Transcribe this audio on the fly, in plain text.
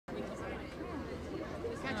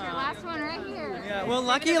Got your last one right here. Yeah, well,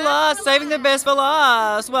 lucky last, saving the best for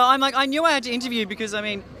last. Well, I knew I had to interview because, I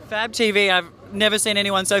mean, FabTV, I've never seen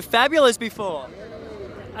anyone so fabulous before.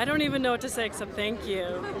 I don't even know what to say except thank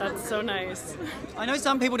you. That's so nice. I know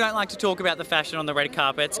some people don't like to talk about the fashion on the red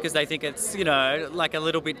carpets because they think it's, you know, like a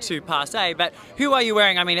little bit too passé, but who are you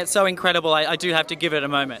wearing? I mean, it's so incredible. I do have to give it a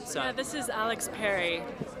moment. So. Yeah, this is Alex Perry.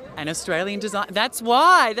 An Australian design. That's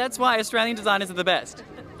why Australian designers are the best.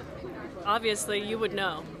 Obviously, you would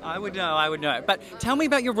know. I would know. But tell me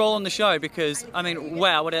about your role on the show because, I mean,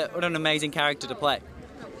 wow, what an amazing character to play.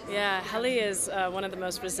 Yeah, Helly is one of the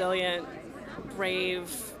most resilient,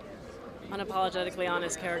 brave, unapologetically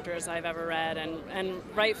honest characters I've ever read. And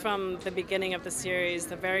right from the beginning of the series,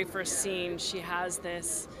 the very first scene, she has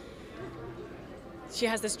this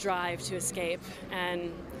drive to escape.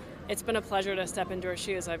 And it's been a pleasure to step into her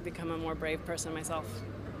shoes. I've become a more brave person myself.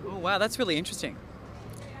 Oh, wow, that's really interesting.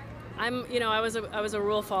 I was a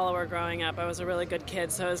rule follower growing up. I was a really good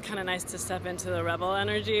kid, so it was kind of nice to step into the rebel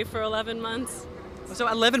energy for 11 months. So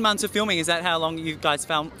 11 months of filming, is that how long you guys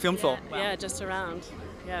filmed for? Wow. Yeah, just around.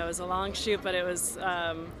 Yeah, it was a long shoot, but it was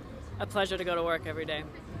a pleasure to go to work every day.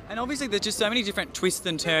 And obviously there's just so many different twists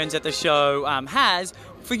and turns that the show has.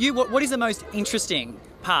 For you, what is the most interesting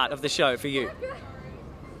part of the show for you?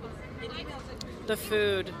 The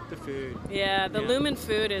food. The food. Yeah, the Lumon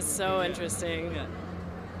food is so interesting. Yeah.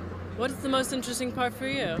 What's the most interesting part for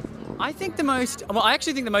you? I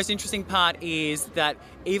actually think the most interesting part is that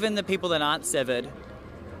even the people that aren't severed,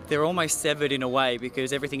 they're almost severed in a way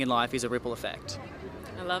because everything in life is a ripple effect.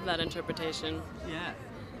 I love that interpretation. Yeah.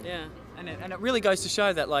 Yeah. And it really goes to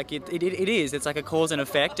show that like it is. It's like a cause and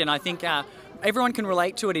effect, and I think everyone can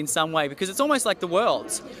relate to it in some way because it's almost like the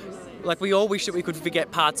world's. Like we all wish that we could forget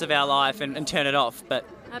parts of our life and turn it off, but...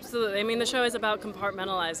 Absolutely. I mean, the show is about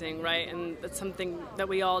compartmentalizing, right? And it's something that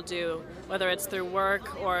we all do, whether it's through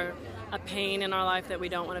work or a pain in our life that we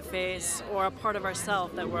don't want to face or a part of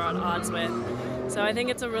ourselves that we're at odds with. So I think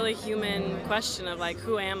it's a really human question of like,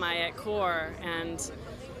 who am I at core? And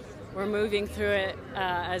we're moving through it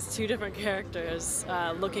as two different characters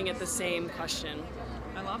looking at the same question.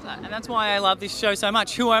 I love that. And that's why I love this show so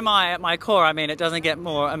much. Who am I at my core? I mean, it doesn't get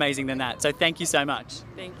more amazing than that. So thank you so much.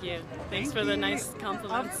 Thank you. Thanks for the nice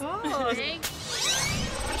compliments. Of course.